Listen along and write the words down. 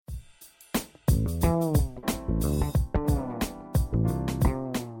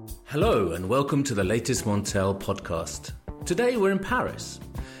Hello and welcome to the latest Montel podcast. Today we're in Paris,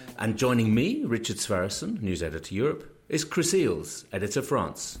 and joining me, Richard Sverrisson, news editor Europe, is Chris Eales, editor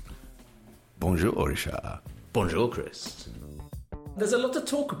France. Bonjour, Richard. Bonjour, Chris. There's a lot to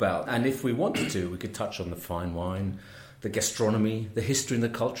talk about, and if we wanted to, we could touch on the fine wine, the gastronomy, the history and the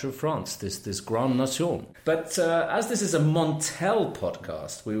culture of France, this Grande Nation. But as this is a Montel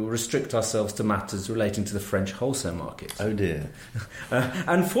podcast, we will restrict ourselves to matters relating to the French wholesale market. Oh dear.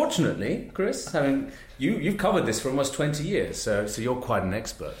 Unfortunately, Chris, you've covered this for almost 20 years, so you're quite an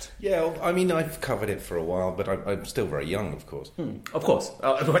expert. Yeah, well, I mean, I've covered it for a while, but I'm still very young, of course. Of course.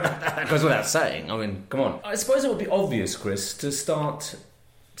 That goes without saying. I mean, come on. I suppose it would be obvious, Chris, to start,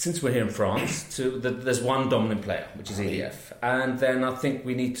 since we're here in France, there's one dominant player, which is EDF. And then I think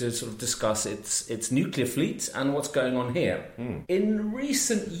we need to sort of discuss its nuclear fleet and what's going on here. In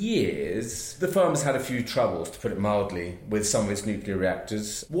recent years, the firm has had a few troubles, to put it mildly, with some of its nuclear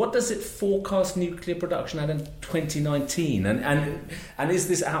reactors. What does it forecast nuclear production at in 2019? And is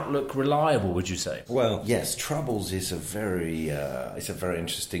this outlook reliable, would you say? Well, yes, troubles is a very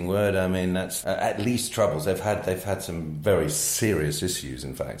interesting word. I mean, that's at least troubles. They've had some very serious issues,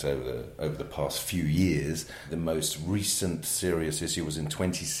 in fact, over the past few years. The most recent serious issue was in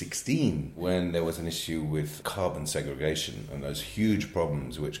 2016, when there was an issue with carbon segregation and those huge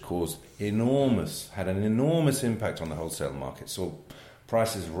problems which had an enormous impact on the wholesale market. So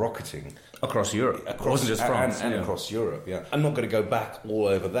prices rocketing across Europe. It wasn't just France. And across Europe, yeah. I'm not going to go back all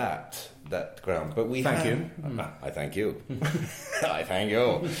over that ground, but we thank you. I thank you. I thank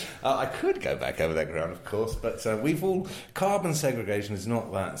you. I could go back over that ground, of course, but carbon segregation is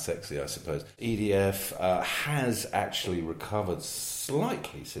not that sexy, I suppose. EDF has actually recovered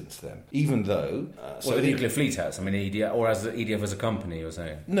slightly since then, even though... the nuclear fleet has. I mean, EDF, or as EDF as a company, you're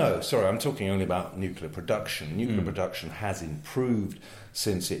saying? No, sorry, I'm talking only about nuclear production. Nuclear production has improved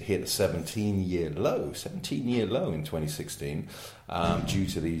since it hit a 17-year low in 2016, due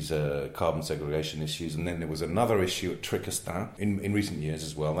to these carbon segregation issues. And then there was another issue at Tricastin in recent years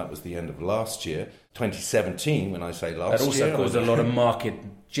as well. That was the end of last year. 2017, when I say last year... That also caused a lot of market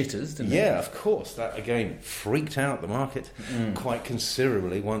jitters, didn't it? Yeah, of course. That, again, freaked out the market quite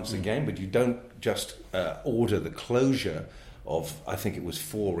considerably once again. But you don't just order the closure of, I think it was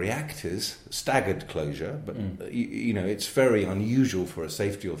 4 reactors, staggered closure, but it's very unusual for a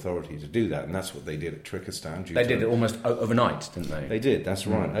safety authority to do that, and that's what they did at Tricastin. They did it almost overnight, didn't they? They did, that's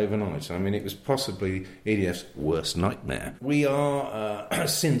right, overnight. I mean, it was possibly EDF's worst nightmare. We are,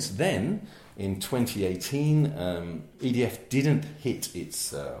 since then, in 2018, EDF didn't hit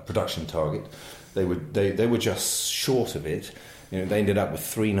its production target. They were just short of it. They ended up with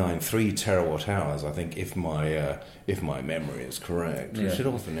 393 terawatt hours, I think, if my memory is correct, which it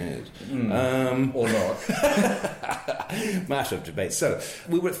often is. Or not. Matter of debate. So,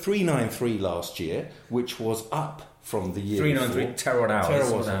 we were at 393 last year, which was up from the year 393 terawatt hours.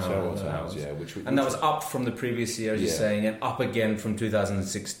 Terawatt hours, yeah. And that was up from the previous year, as you're saying, and up again from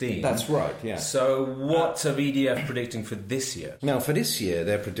 2016. That's right, yeah. So what are EDF predicting for this year? Now, for this year,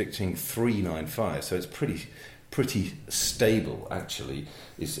 they're predicting 395, so it's pretty stable, actually,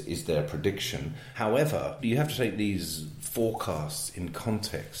 is their prediction. However, you have to take these forecasts in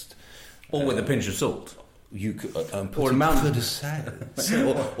context. Or with a pinch of salt. You could, or a mountain of sand.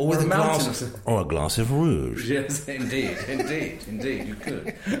 or with a glass of rouge. Yes, indeed, you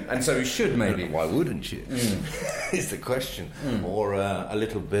could. And so you should, maybe. Why wouldn't you? Is the question. Or a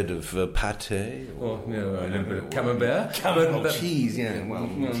little bit of pâté. Or a little bit of camembert. Cheese, yeah. Well,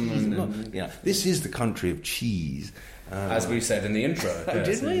 cheese, yeah. This is the country of cheese. As we said in the intro.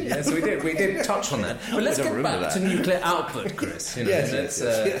 Did we? Yes, we did. We did touch on that. But let's get back to nuclear output, Chris. Yes,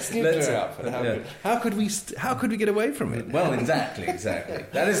 nuclear output. How could we get away from it? Well, exactly.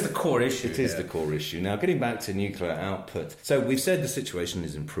 That is the core issue. It is the core issue. Now, getting back to nuclear output. So we've said the situation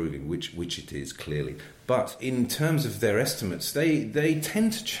is improving, which it is, clearly. But in terms of their estimates, they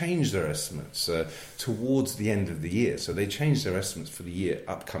tend to change their estimates towards the end of the year. So they change their estimates for the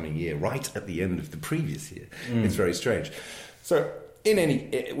upcoming year right at the end of the previous year. It's very strange. So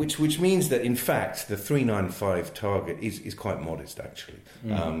which means that in fact the 395 target is quite modest, actually.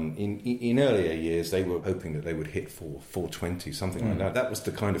 In earlier years they were hoping that they would hit 420, something like that. That was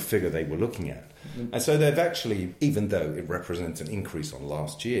the kind of figure they were looking at. And so they've actually, even though it represents an increase on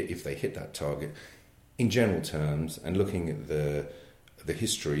last year, if they hit that target, in general terms, and looking at the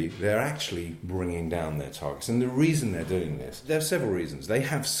history, they're actually bringing down their targets. And the reason they're doing this, there are several reasons. They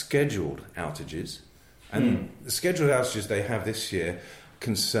have scheduled outages, and the scheduled outages they have this year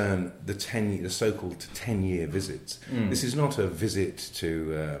concern the so-called 10-year visits. This is not a visit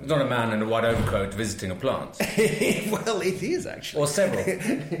to... It's not a man in a white overcoat visiting a plant. Well, it is, actually. Or several.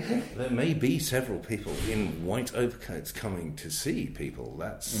 There may be several people in white overcoats coming to see people.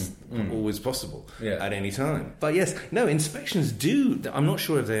 That's always possible at any time. But yes, no, inspections do... I'm not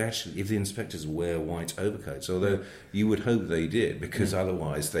sure if the inspectors wear white overcoats, although you would hope they did, because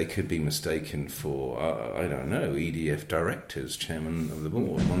otherwise they could be mistaken for, I don't know, EDF directors, chairman of the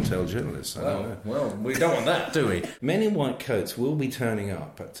board, Montel journalists. I don't know. Well, we don't want that, do we? Men in white coats will be turning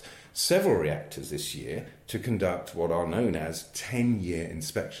up at several reactors this year to conduct what are known as 10-year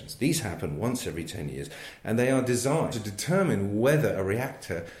inspections. These happen once every 10 years, and they are designed to determine whether a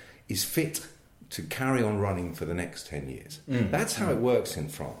reactor is fit to carry on running for the next 10 years. That's how it works in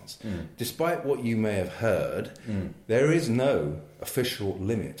France. Despite what you may have heard, there is no official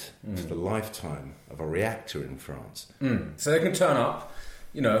limit to the lifetime of a reactor in France. So they can turn up,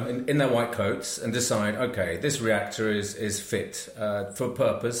 in their white coats and decide, okay, this reactor is fit for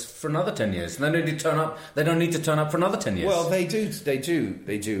purpose for another 10 years. And they don't need to turn up for another 10 years. Well, they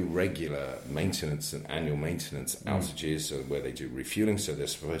do regular maintenance and annual maintenance outages where they do refueling, so they're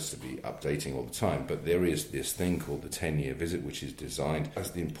supposed to be updating all the time. But there is this thing called the 10-year visit, which is designed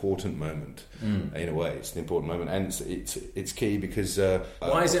as the important moment. In a way, it's the important moment, and it's key because...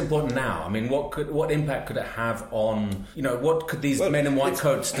 why is it important now? I mean, what impact could it have on... what could these men in white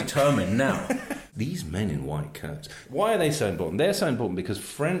coats determine now? These men in white coats, why are they so important? They're so important because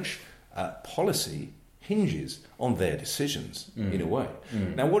French policy hinges on their decisions, in a way.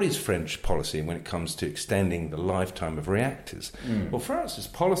 Now, what is French policy when it comes to extending the lifetime of reactors? Well, France's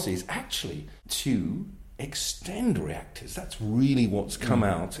policy is actually to extend reactors. That's really what's come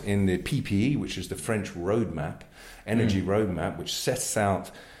out in the PPE, which is the French roadmap, energy roadmap, which sets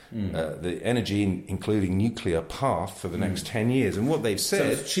out the energy, including nuclear, path for the next 10 years. And what they've said...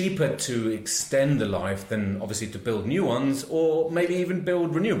 So it's cheaper to extend the life than, obviously, to build new ones, or maybe even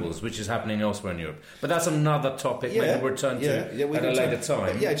build renewables, which is happening elsewhere in Europe. But that's another topic maybe we'll return to at a later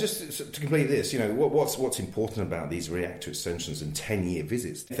time. Yeah, just to complete this, what's important about these reactor extensions and 10-year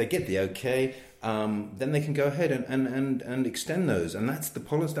visits? If they get the okay... then they can go ahead and extend those, and that's the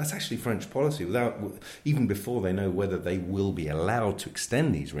policy. That's actually French policy. Even before they know whether they will be allowed to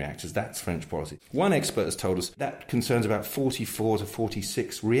extend these reactors, that's French policy. One expert has told us that concerns about 44 to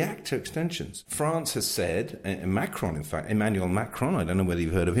 46 reactor extensions. France has said, Emmanuel Macron. I don't know whether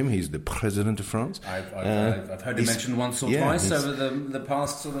you've heard of him. He's the president of France. I've heard him mentioned once or twice over the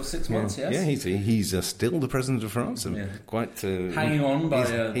past sort of 6 months. Yes, yeah, he's still the president of France, and quite hanging on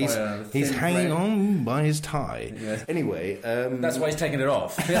by he's hanging on by his tie. Yes. Anyway... that's why he's taking it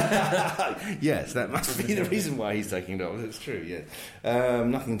off. Yes, that must be the reason why he's taking it off. It's true, yeah.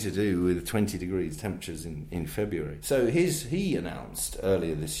 Nothing to do with 20 degrees temperatures in February. So he announced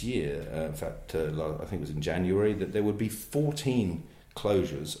earlier this year, in fact, I think it was in January, that there would be 14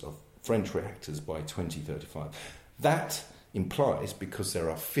 closures of French reactors by 2035. That implies, because there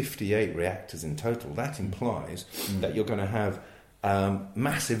are 58 reactors in total, that implies that you're going to have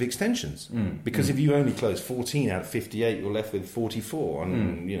massive extensions, because if you only close 14 out of 58, you're left with 44.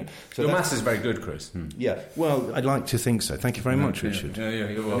 So your maths is very good, Chris. Yeah, well, I'd like to think so. Thank you very much, Richard. Yeah,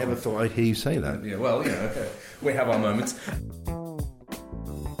 you're welcome. I never thought I'd hear you say that. Yeah, well, okay. We have our moments.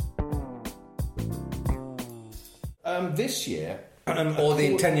 This year. Or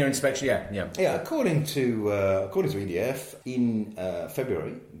the 10-year inspection, yeah. According to EDF, in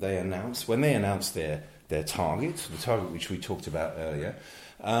February, they announced their target, the target which we talked about earlier,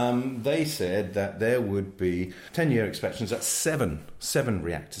 they said that there would be 10-year inspections at seven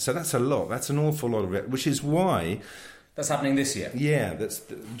reactors. So that's a lot. That's an awful lot of reactors, which is why... That's happening this year? Yeah, that's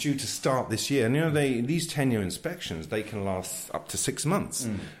due to start this year. And, these 10-year inspections, they can last up to 6 months.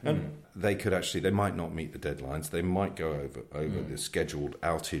 And they might not meet the deadlines. They might go over the scheduled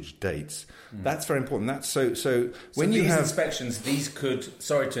outage dates. That's very important. That's so when you these have inspections, these could...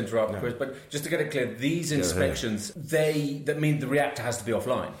 Sorry to interrupt, Chris, but just to get it clear, these inspections, that mean the reactor has to be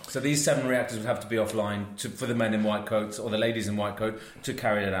offline. So these 7 reactors would have to be offline for the men in white coats or the ladies in white coat to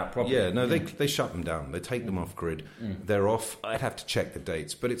carry it out properly. Yeah, no, they shut them down. They take them off grid. They're off. I'd have to check the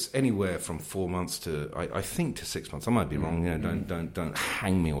dates, but it's anywhere from 4 months to I think to 6 months. I might be wrong. Don't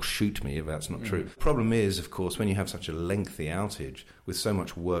hang me or shoot me if that's not true. Problem is, of course, when you have such a lengthy outage, with so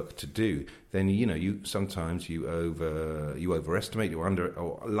much work to do, then you sometimes you overestimate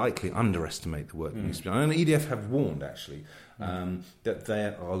or likely underestimate the work that needs to be done. And EDF have warned actually that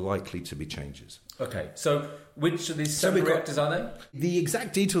there are likely to be changes. Okay, so which of these seven reactors are they? The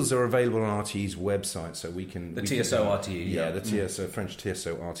exact details are available on RTE's website, so we can... TSO RTE, yeah. The TSO, French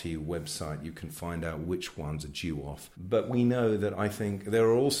TSO RTE website, you can find out which ones are due off. But we know that I think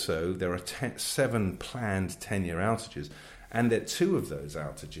there are 7 planned 10-year outages, and that 2 of those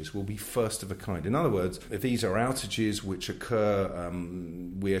outages will be first of a kind. In other words, if these are outages which occur,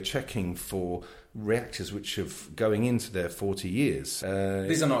 we are checking for reactors which are going into their 40 years.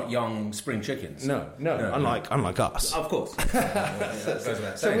 These are not young spring chickens. No. Unlike us. Of course.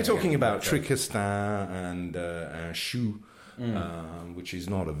 So we're talking about Tricastin and choux. Which is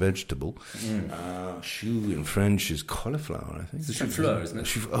not a vegetable. Choux in French is cauliflower, I think. It's chou-fleur, isn't it?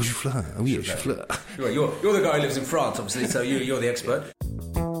 Chou-fleur. Oh, yeah, chou-fleur. You're the guy who lives in France, obviously, so you're the expert.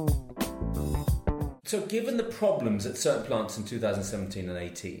 So given the problems at certain plants in 2017 and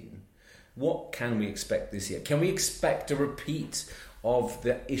 18, what can we expect this year? Can we expect a repeat of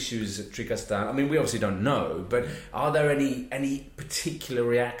the issues at Tricastin? I mean, we obviously don't know, but are there any particular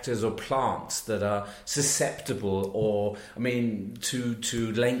reactors or plants that are susceptible, or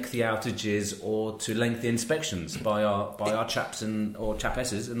to lengthy outages or to lengthy inspections by our chaps or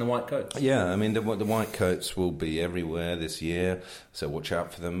chapesses in the white coats? Yeah, I mean the white coats will be everywhere this year, so watch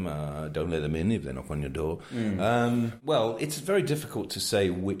out for them. Don't let them in if they knock on your door. Well, it's very difficult to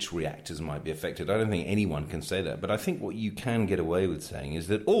say which reactors might be affected. I don't think anyone can say that, but I think what you can get away with saying is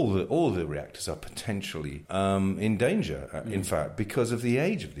that all the reactors are potentially in danger. In fact, because of the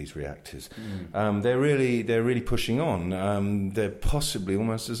age of these reactors, they're really pushing on. They're possibly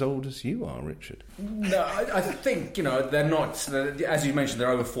almost as old as you are, Richard. No, I think they're not. As you mentioned,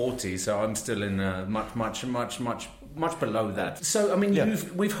 they're over 40, so I'm still in much below that. So, I mean,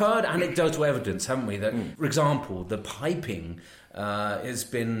 we've heard anecdotal evidence, haven't we, that, for example, the piping has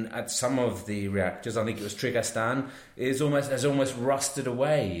been at some of the reactors, I think it was Tricastin, has almost rusted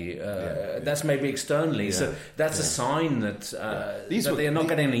away. That's maybe externally. So that's a sign that they are not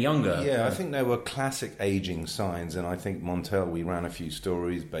getting any younger. Yeah, I think they were classic aging signs, and I think Montel, we ran a few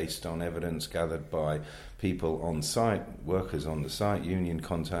stories based on evidence gathered by people on site, workers on the site, union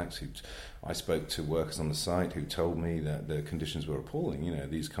contacts. I spoke to workers on the site who told me that the conditions were appalling.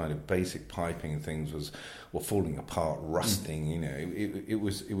 These kind of basic piping and things were falling apart, rusting. It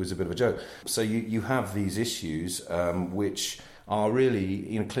was a bit of a joke. So you have these issues which are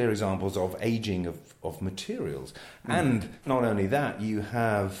really clear examples of aging of materials. And not only that, you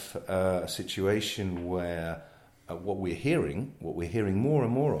have a situation where what we're hearing more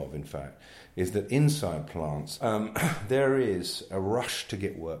and more of, in fact, is that inside plants there is a rush to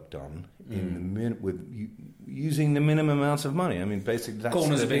get work done using the minimum amount of money. I mean, basically, that's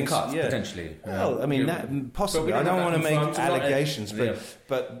corners are being cut potentially. Well, I mean, that possibly. I don't want to make allegations,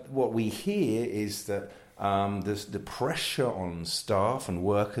 but what we hear is that there's the pressure on staff and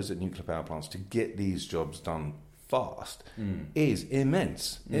workers at nuclear power plants to get these jobs done fast is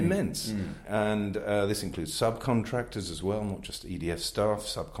immense. And this includes subcontractors as well, not just EDF staff,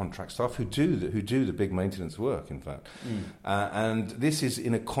 subcontract staff who do the big maintenance work, in fact. And this is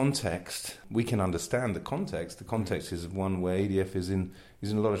in a context, we can understand the context. The context is one where EDF is in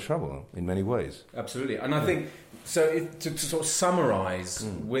a lot of trouble in many ways. Absolutely. And I think, so to sort of summarise,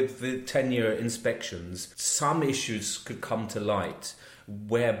 with the 10-year inspections, some issues could come to light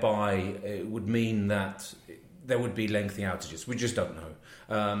whereby it would mean that there would be lengthy outages. We just don't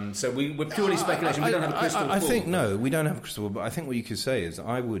know. So we're purely speculation. We don't have a crystal ball. I think, no, we don't have a crystal ball, but I think what you could say is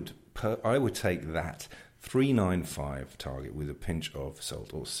I would take that 395 target with a pinch of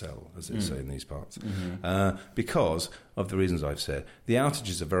salt, or sell, as they say in these parts, because of the reasons I've said. The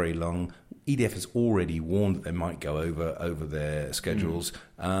outages are very long. EDF has already warned that they might go over their schedules,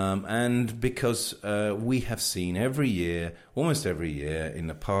 and because we have seen almost every year in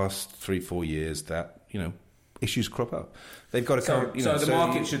the past 3-4 years that issues crop up. They've got to come. So the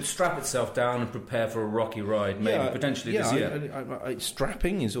market should strap itself down and prepare for a rocky ride, potentially this year.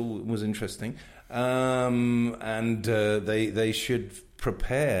 Strapping was interesting, and they should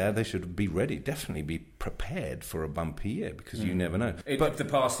prepare. They should be ready. Definitely be prepared for a bumpy year, because you never know. But if the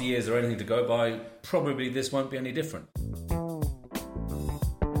past years are anything to go by, probably this won't be any different.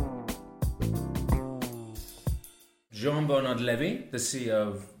 Jean-Bernard Lévy, the CEO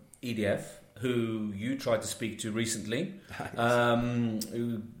of EDF, who you tried to speak to recently,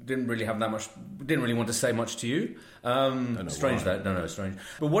 who didn't really want to say much to you. Strange.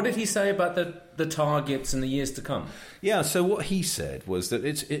 But what did he say about the targets in the years to come? Yeah, so what he said was that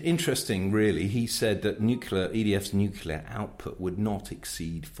it's interesting, really. He said that EDF's nuclear output would not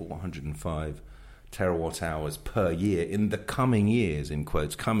exceed 405 terawatt hours per year in the coming years, in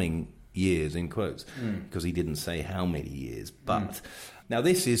quotes, because he didn't say how many years. But now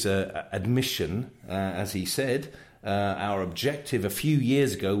this is an admission, as he said. Our objective a few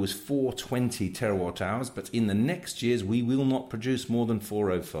years ago was 420 terawatt hours, but in the next years we will not produce more than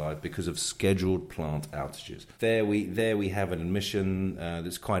 405 because of scheduled plant outages. There we have an admission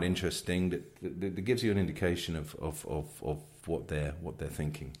that's quite interesting that gives you an indication of what they're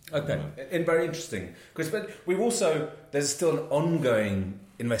thinking. Okay, and very interesting, Chris. But there's still an ongoing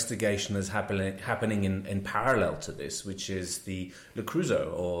investigation that's happening in parallel to this, which is the Le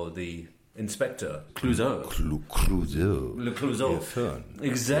Creusot, or the Inspector Clouseau. Le Clouseau.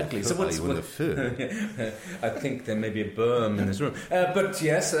 Exactly. So what's I think there may be a berm in this room. But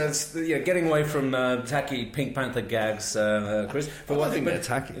yes, getting away from tacky Pink Panther gags, Chris. I think they're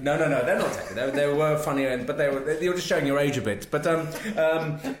tacky. No, they're not tacky. They were funny, but they were just showing your age a bit. But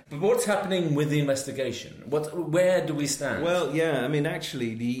what's happening with the investigation? Where do we stand? Well, yeah, I mean,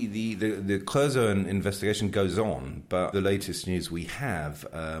 actually, the Creusot investigation goes on, but the latest news we have.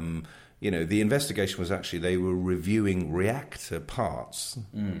 The investigation was actually they were reviewing reactor parts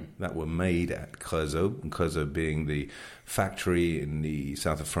that were made at Creusot, Creusot being the factory in the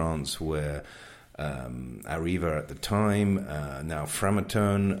south of France where Areva at the time, now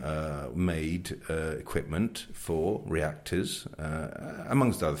Framatome, made equipment for reactors,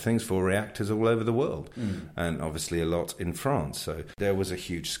 amongst other things, for reactors all over the world, and obviously a lot in France. So there was a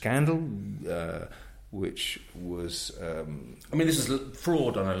huge scandal. Which was... this is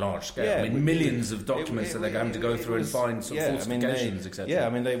fraud on a large scale. Yeah, millions of documents that they're going to go through and find falsifications, etc. Yeah,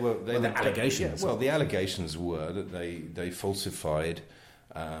 they were... the allegations. The allegations were that they falsified...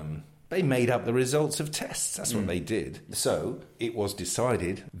 they made up the results of tests. That's what they did. So it was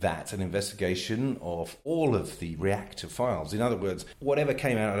decided that an investigation of all of the reactor files, in other words, whatever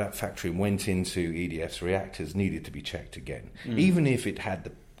came out of that factory and went into EDF's reactors needed to be checked again. Even if it had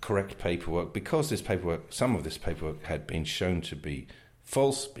the correct paperwork, because some of this paperwork had been shown to be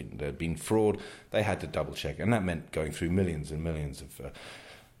false, there had been fraud, they had to double check, and that meant going through millions and millions of...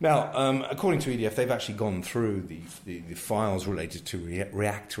 Now, according to EDF, they've actually gone through the files related to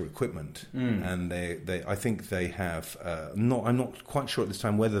reactor equipment, and I think they have. I'm not quite sure at this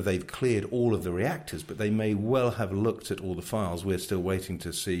time whether they've cleared all of the reactors, but they may well have looked at all the files. We're still waiting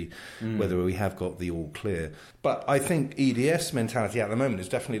to see whether we have got the all clear. But I think EDF's mentality at the moment is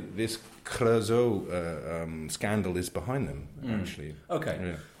definitely that this Creusot scandal is behind them. Actually, okay.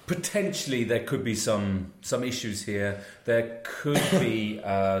 Yeah. Potentially, there could be some issues here. There could be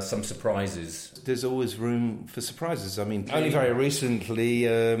some surprises. There's always room for surprises. I mean, only very recently,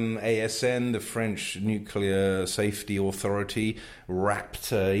 ASN, the French Nuclear Safety Authority,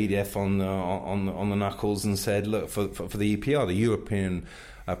 rapped EDF on the knuckles and said, "Look, for the EPR, the European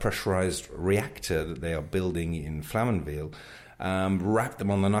pressurized reactor that they are building in Flamanville." Rapped them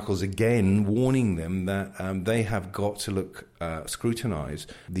on the knuckles again, warning them that they have got to scrutinise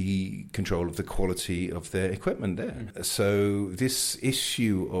the control of the quality of their equipment there. So this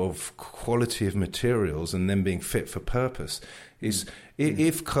issue of quality of materials and them being fit for purpose is,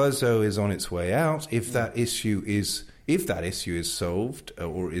 if Creusot is on its way out, if that issue is solved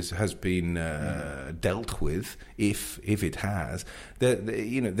or has been dealt with, if it has,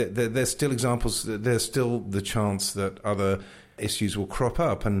 there's still examples. There's still the chance that other issues will crop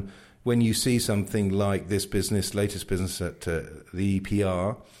up, and when you see something like this latest business at the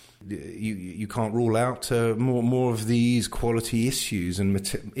EPR, you can't rule out more of these quality issues and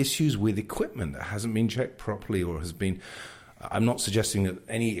issues with equipment that hasn't been checked properly or has been. I'm not suggesting that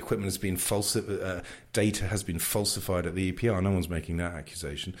any equipment has been data has been falsified at the EPR. No one's making that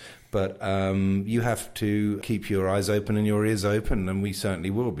accusation. But you have to keep your eyes open and your ears open, and we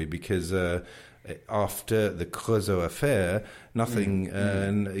certainly will be, because after the Creusot affair, nothing,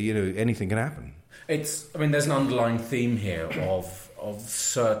 anything can happen. There's an underlying theme here of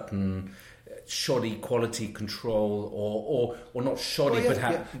certain shoddy quality control, or not shoddy,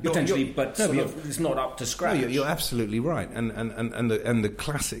 potentially, it's not up to scratch. No, you're absolutely right, and the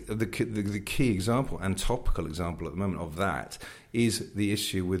classic, the key example and topical example at the moment of that is the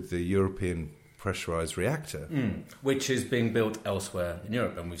issue with the European pressurized reactor, which is being built elsewhere in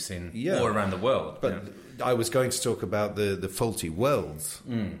Europe, and we've seen all around the world. But I was going to talk about the faulty welds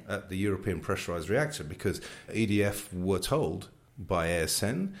at the European pressurized reactor, because EDF were told by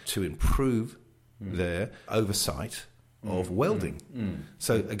ASN to improve their oversight of welding.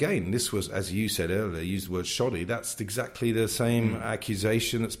 So again, this was, as you said earlier, used the word shoddy. That's exactly the same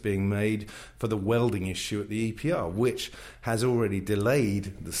accusation that's being made for the welding issue at the EPR, which has already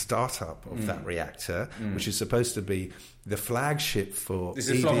delayed the startup of that reactor, which is supposed to be the flagship for This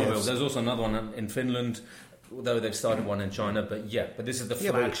is EDF's. Flamanville. There's also another one in Finland, although they've started one in China. But this is the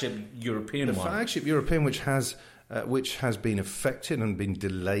flagship European one. The flagship European, which has been affected and been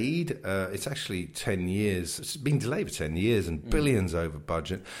delayed. It's actually 10 years. It's been delayed for 10 years and billions over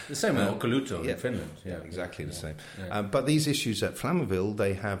budget. The same with Olkiluoto in Finland. Yeah, exactly the same. But these issues at Flamanville,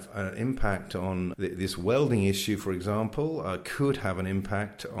 they have an impact on this welding issue, for example, could have an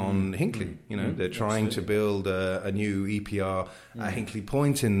impact on Hinkley. They're trying to build a new EPR at Hinkley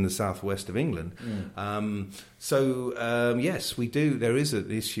Point in the southwest of England. Yes, we do. There is an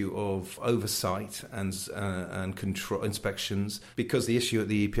issue of oversight and control inspections, because the issue at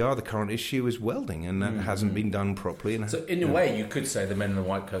the EPR, the current issue, is welding, and that hasn't been done properly. And so, in a way, you could say the men in the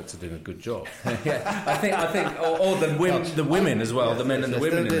white coats are doing a good job. I think, or the women as well. The men and the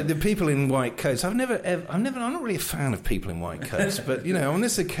women. The people in white coats. I'm not really a fan of people in white coats, but on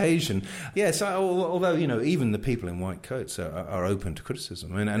this occasion, yes. Although even the people in white coats are open to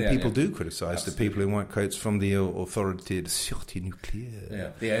criticism, and people do criticise the people in white coats from the Autorité de Sûreté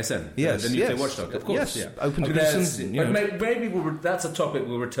Nucléaire. The ASN. Yes, the nuclear watchdog. Of course, open to criticism. But maybe that's a topic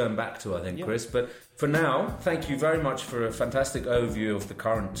we'll return back to, I think, Chris. But for now, thank you very much for a fantastic overview of the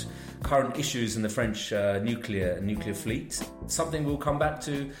current issues in the French nuclear fleet. Something we'll come back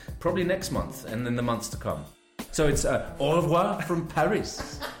to probably next month and in the months to come. So it's au revoir from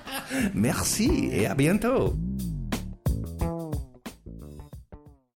Paris. Merci et à bientôt.